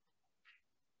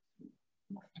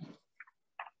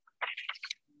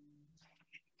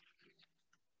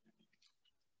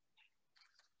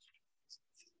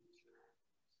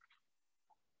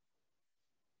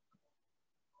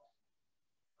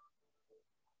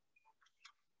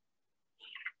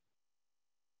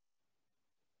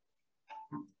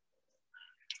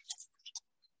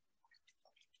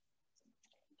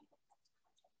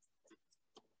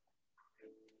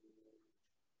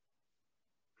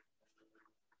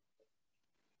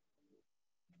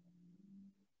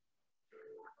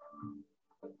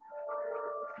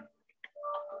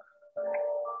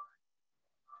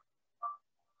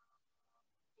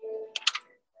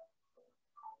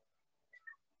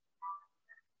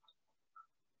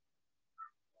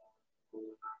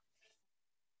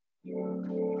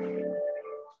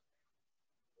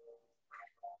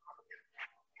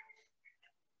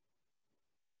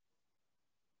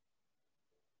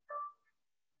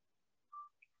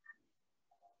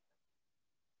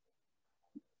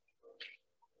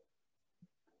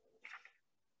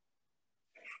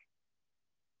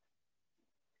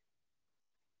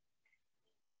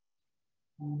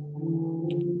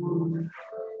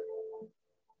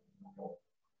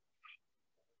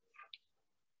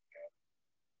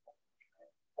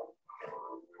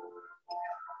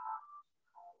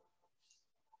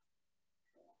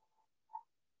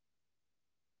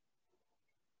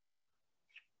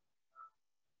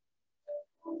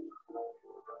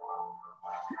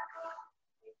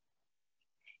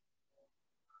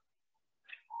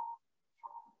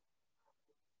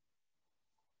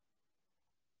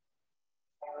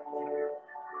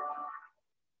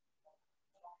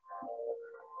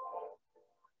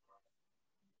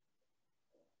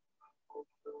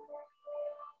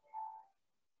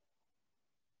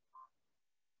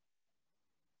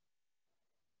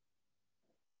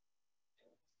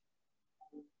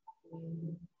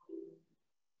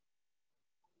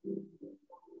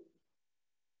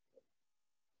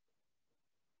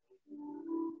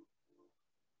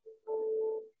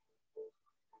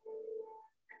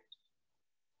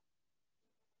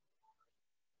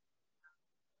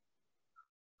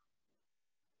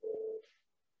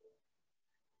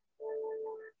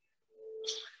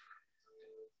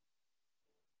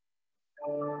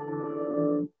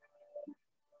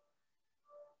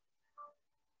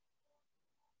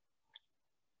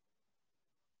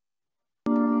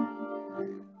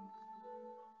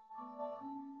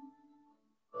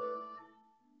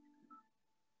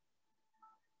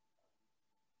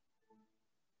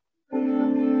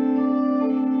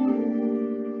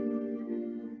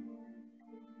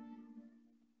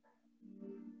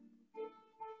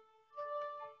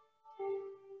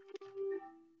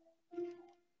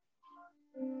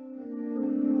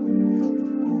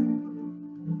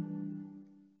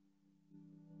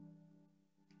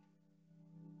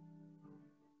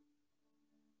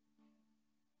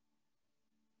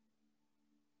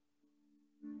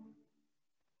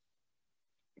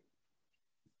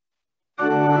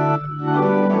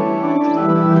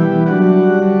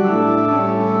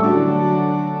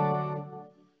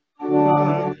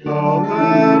 At the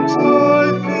Lamb's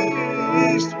high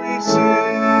feast we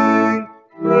sing,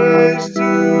 praise to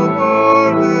our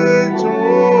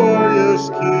victorious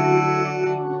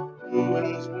King, who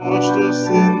has washed us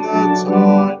in the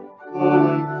tide,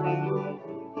 flowing from the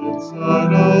world's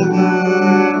side. Alleluia.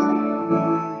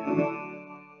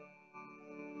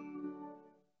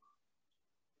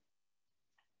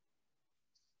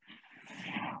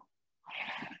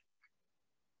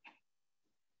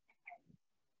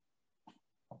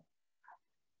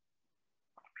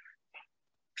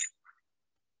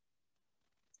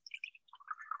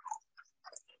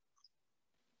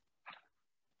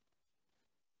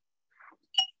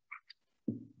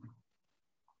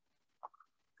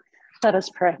 Let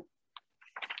us pray.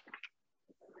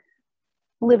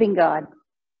 Living God,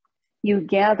 you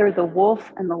gather the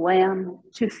wolf and the lamb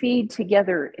to feed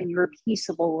together in your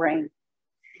peaceable reign,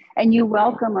 and you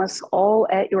welcome us all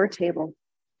at your table.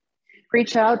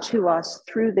 Reach out to us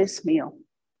through this meal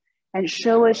and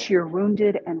show us your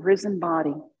wounded and risen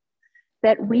body,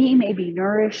 that we may be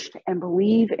nourished and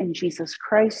believe in Jesus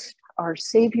Christ, our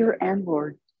Savior and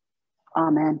Lord.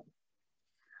 Amen.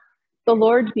 The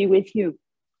Lord be with you.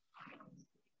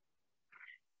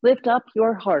 Lift up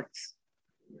your hearts.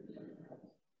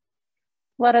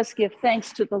 Let us give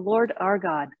thanks to the Lord our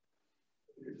God.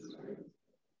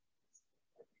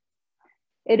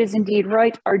 It is indeed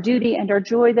right, our duty and our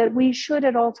joy, that we should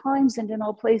at all times and in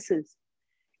all places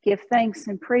give thanks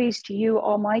and praise to you,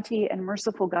 Almighty and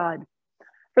merciful God,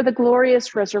 for the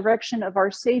glorious resurrection of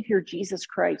our Savior Jesus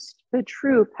Christ, the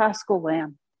true Paschal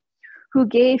Lamb, who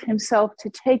gave himself to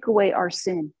take away our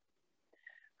sin,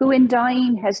 who in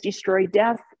dying has destroyed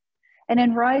death, and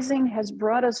in rising has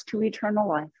brought us to eternal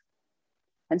life.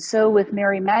 And so with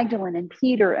Mary Magdalene and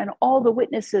Peter and all the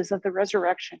witnesses of the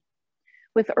resurrection,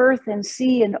 with earth and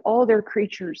sea and all their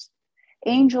creatures,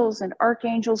 angels and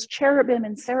archangels, cherubim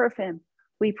and seraphim,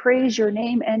 we praise your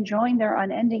name and join their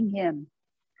unending hymn.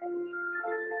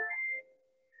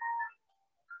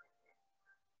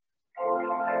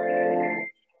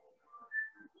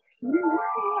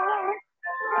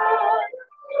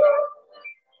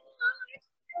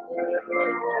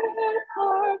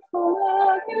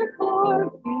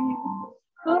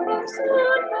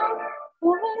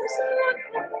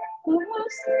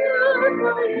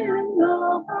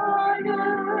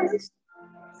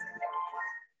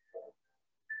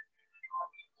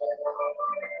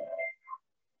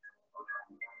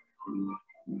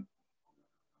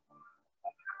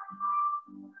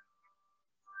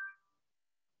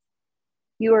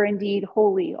 You are indeed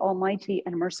holy, almighty,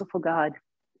 and merciful God.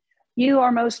 You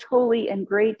are most holy, and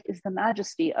great is the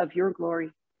majesty of your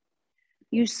glory.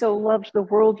 You so loved the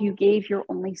world you gave your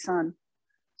only Son,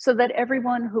 so that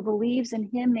everyone who believes in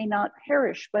him may not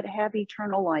perish but have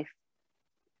eternal life.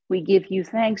 We give you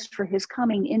thanks for his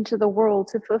coming into the world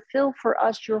to fulfill for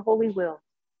us your holy will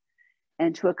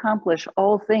and to accomplish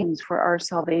all things for our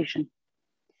salvation.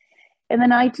 In the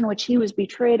night in which he was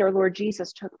betrayed, our Lord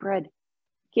Jesus took bread,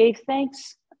 gave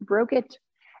thanks, broke it,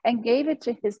 and gave it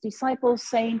to his disciples,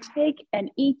 saying, "Take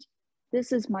and eat.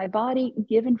 This is my body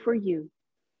given for you.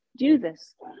 Do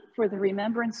this for the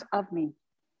remembrance of me."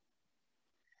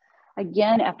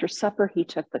 Again, after supper, he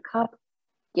took the cup,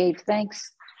 gave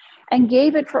thanks, and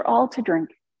gave it for all to drink,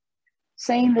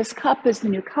 saying, "This cup is the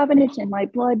new covenant in my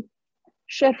blood,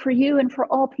 shed for you and for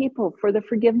all people for the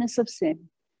forgiveness of sin.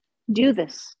 Do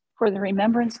this for the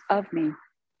remembrance of me."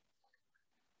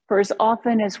 For as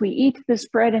often as we eat this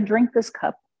bread and drink this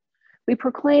cup, we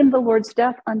proclaim the Lord's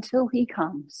death until he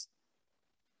comes.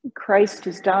 Christ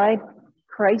has died,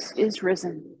 Christ is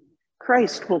risen,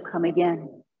 Christ will come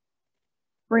again.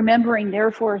 Remembering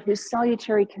therefore his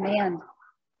salutary command,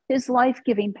 his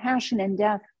life-giving passion and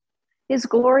death, his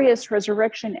glorious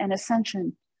resurrection and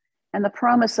ascension, and the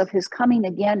promise of his coming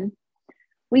again,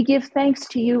 we give thanks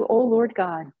to you, O Lord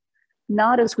God,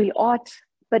 not as we ought,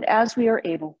 but as we are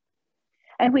able.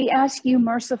 And we ask you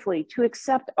mercifully to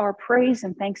accept our praise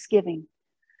and thanksgiving.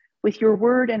 With your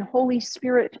word and Holy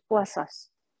Spirit, bless us,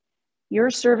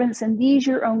 your servants, and these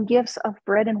your own gifts of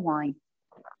bread and wine,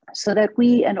 so that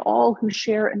we and all who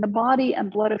share in the body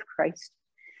and blood of Christ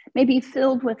may be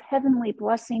filled with heavenly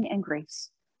blessing and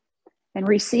grace. And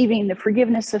receiving the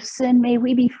forgiveness of sin, may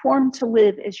we be formed to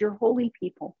live as your holy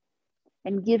people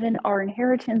and given our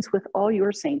inheritance with all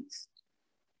your saints.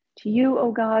 To you,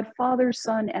 O God, Father,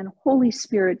 Son, and Holy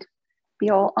Spirit, be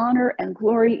all honor and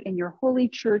glory in your holy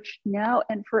church now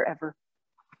and forever.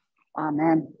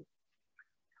 Amen.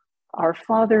 Our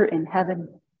Father in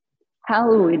heaven,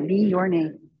 hallowed be your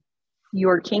name.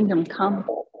 Your kingdom come,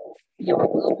 your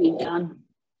will be done,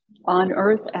 on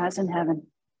earth as in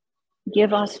heaven.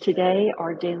 Give us today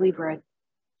our daily bread.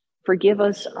 Forgive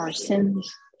us our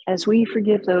sins as we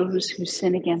forgive those who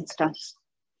sin against us.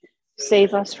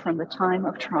 Save us from the time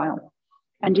of trial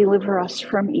and deliver us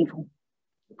from evil.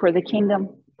 For the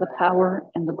kingdom, the power,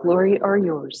 and the glory are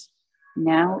yours,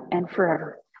 now and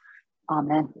forever.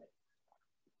 Amen.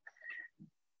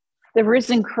 The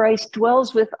risen Christ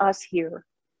dwells with us here.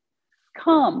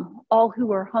 Come, all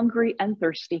who are hungry and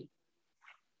thirsty.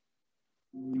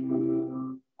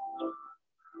 You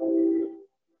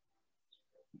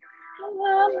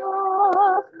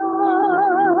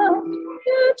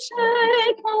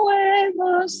take away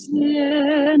the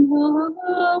sin of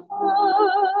the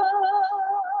world.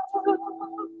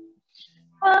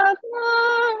 Have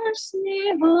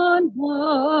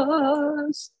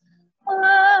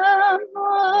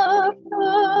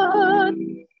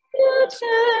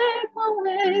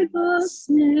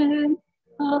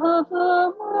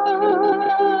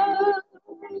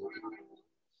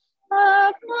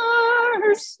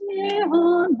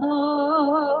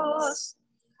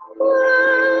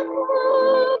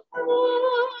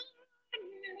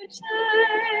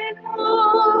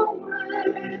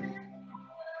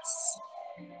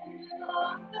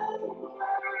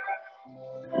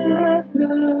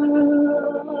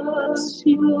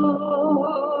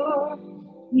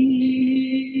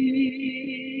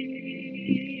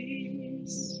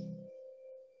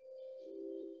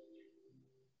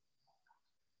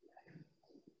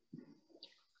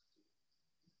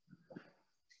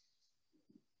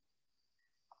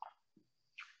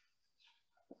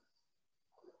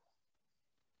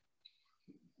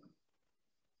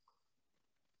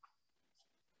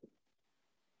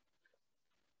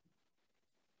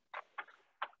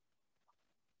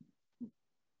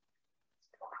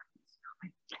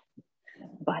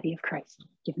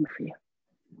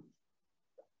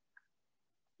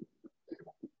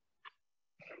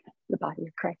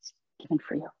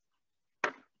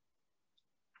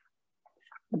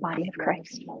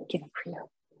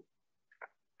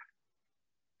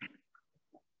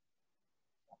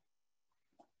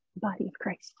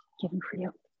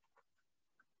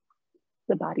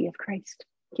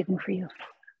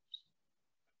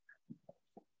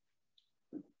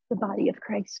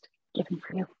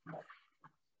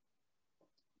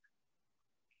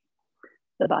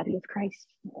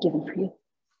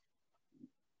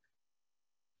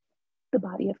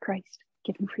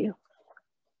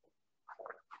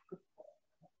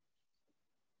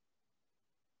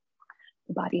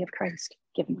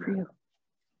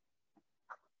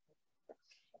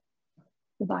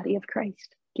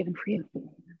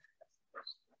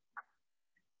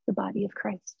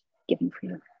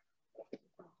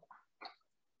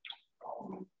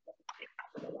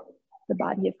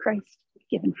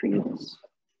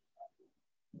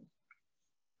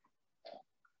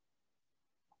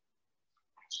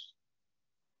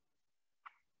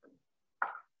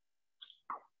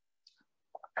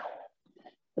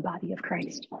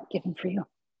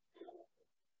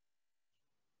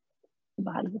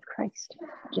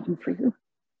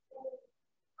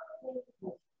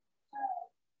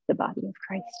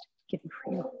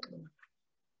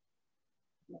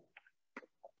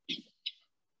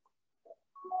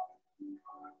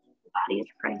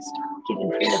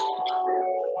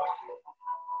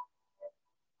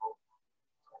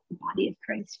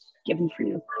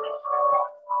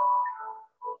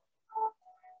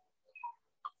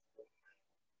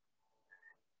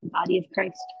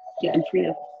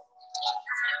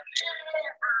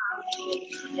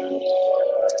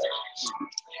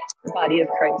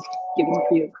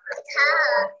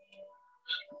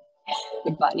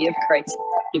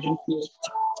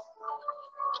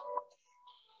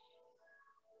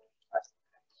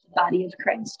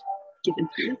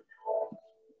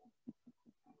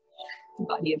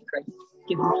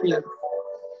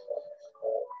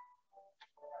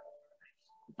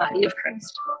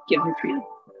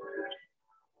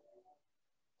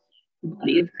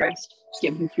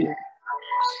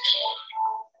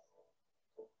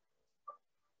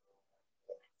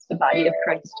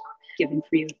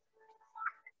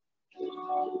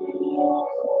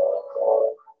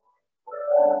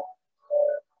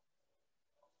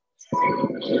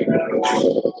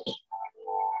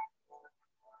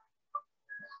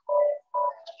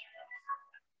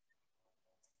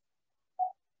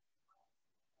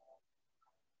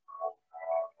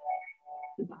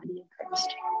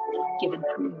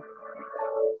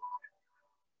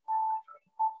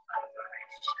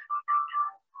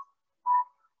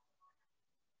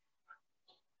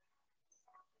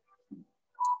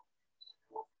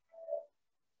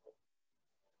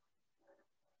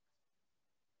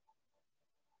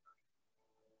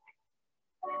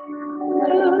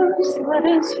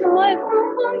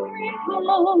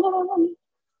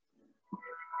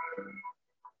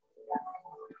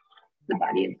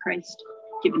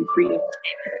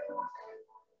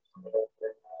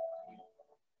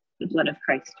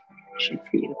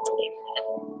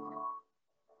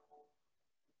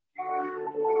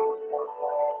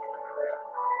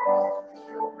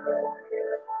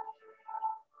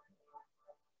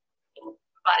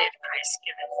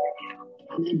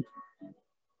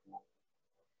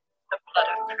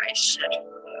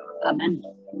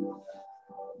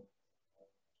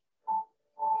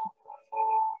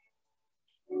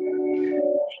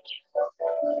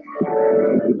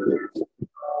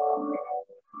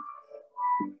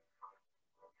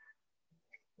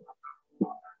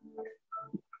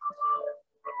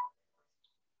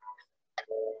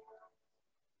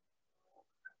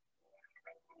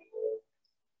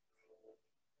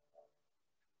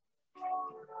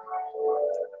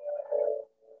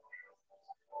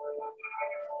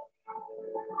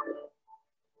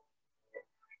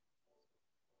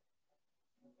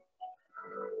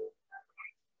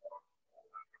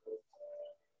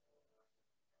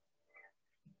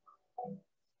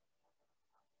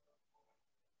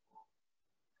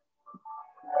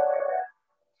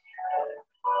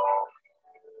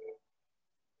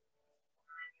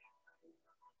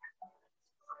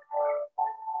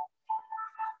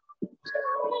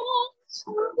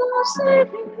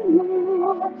saving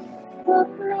love, the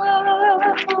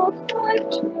breath of life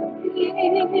to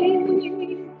me.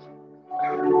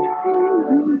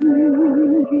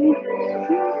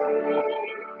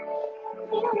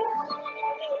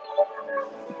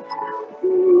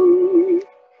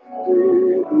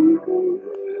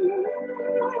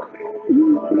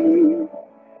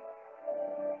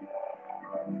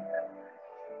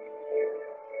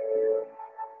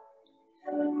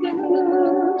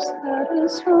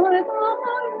 Satisfy my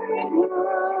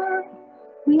heart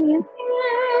with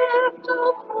gift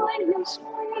of kindness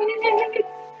free,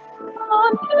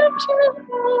 on picture of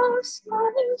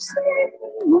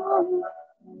saving love.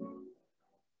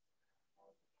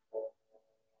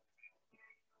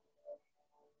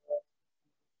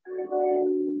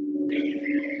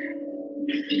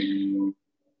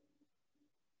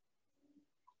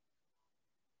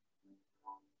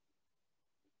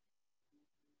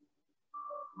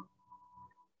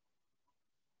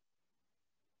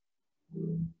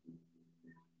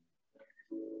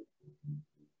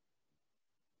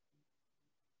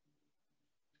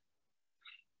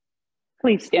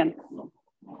 Please stand.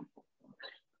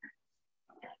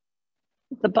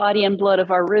 The body and blood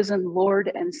of our risen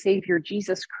Lord and Savior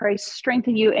Jesus Christ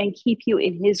strengthen you and keep you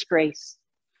in his grace.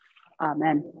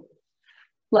 Amen.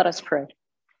 Let us pray.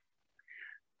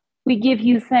 We give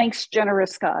you thanks,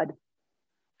 generous God,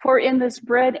 for in this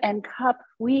bread and cup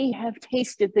we have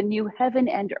tasted the new heaven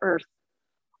and earth,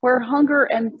 where hunger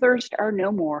and thirst are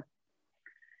no more.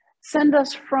 Send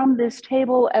us from this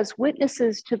table as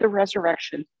witnesses to the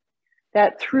resurrection,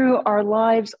 that through our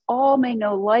lives all may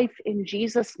know life in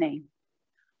Jesus' name.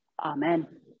 Amen.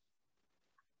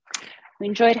 We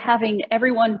enjoyed having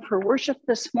everyone for worship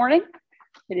this morning.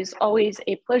 It is always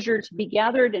a pleasure to be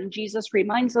gathered, and Jesus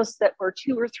reminds us that where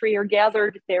 2 or 3 are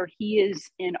gathered, there he is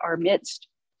in our midst.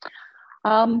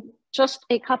 Just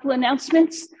a couple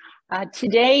announcements.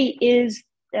 Today is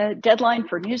a deadline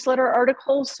for newsletter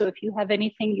articles, so if you have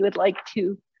anything you would like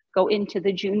to go into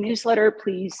the June newsletter,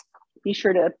 please be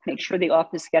sure to make sure the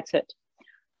office gets it.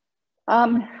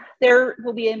 There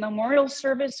will be a memorial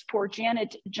service for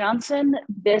Janet Johnson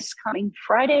this coming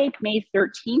Friday, May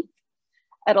 13th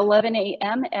at 11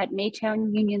 a.m. at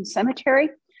Maytown Union Cemetery.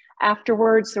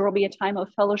 Afterwards, there will be a time of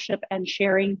fellowship and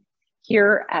sharing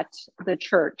here at the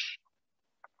church.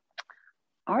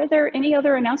 Are there any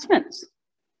other announcements?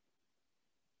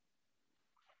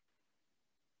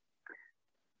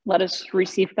 Let us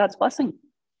receive God's blessing.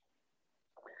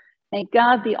 May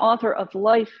God, the author of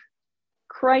life,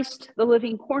 Christ, the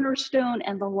living cornerstone,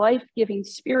 and the life-giving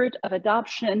spirit of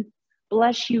adoption,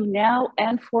 bless you now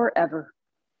and forever.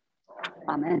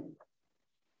 Amen.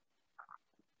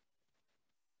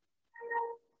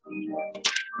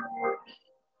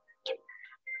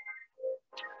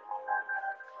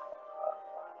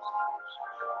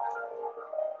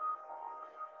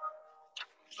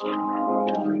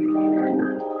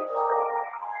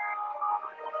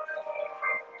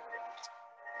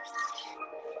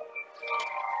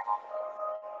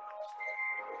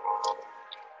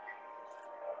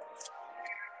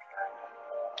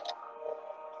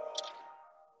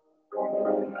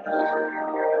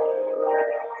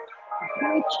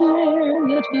 The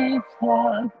chariot of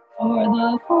God, for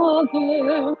the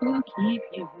Father will keep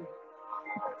you.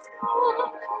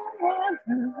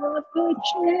 The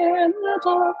chariot of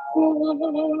God.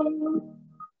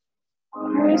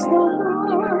 Praise the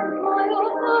Lord, my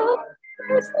love.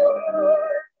 Praise the Lord.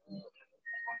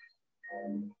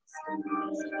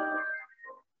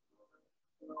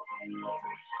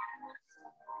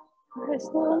 Praise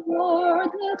the Lord,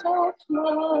 let all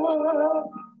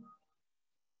flow.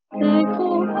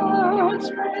 Thankful hearts,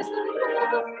 praise the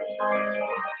Lord.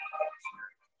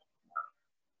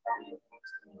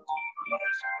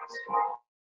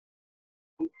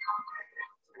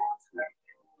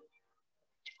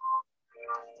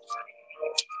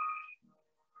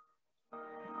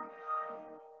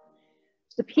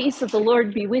 The peace of the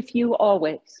Lord be with you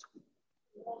always.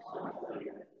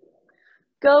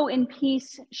 Go in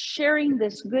peace, sharing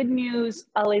this good news.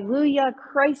 Alleluia,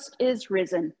 Christ is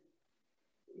risen.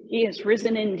 He is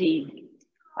risen indeed.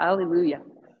 Alleluia.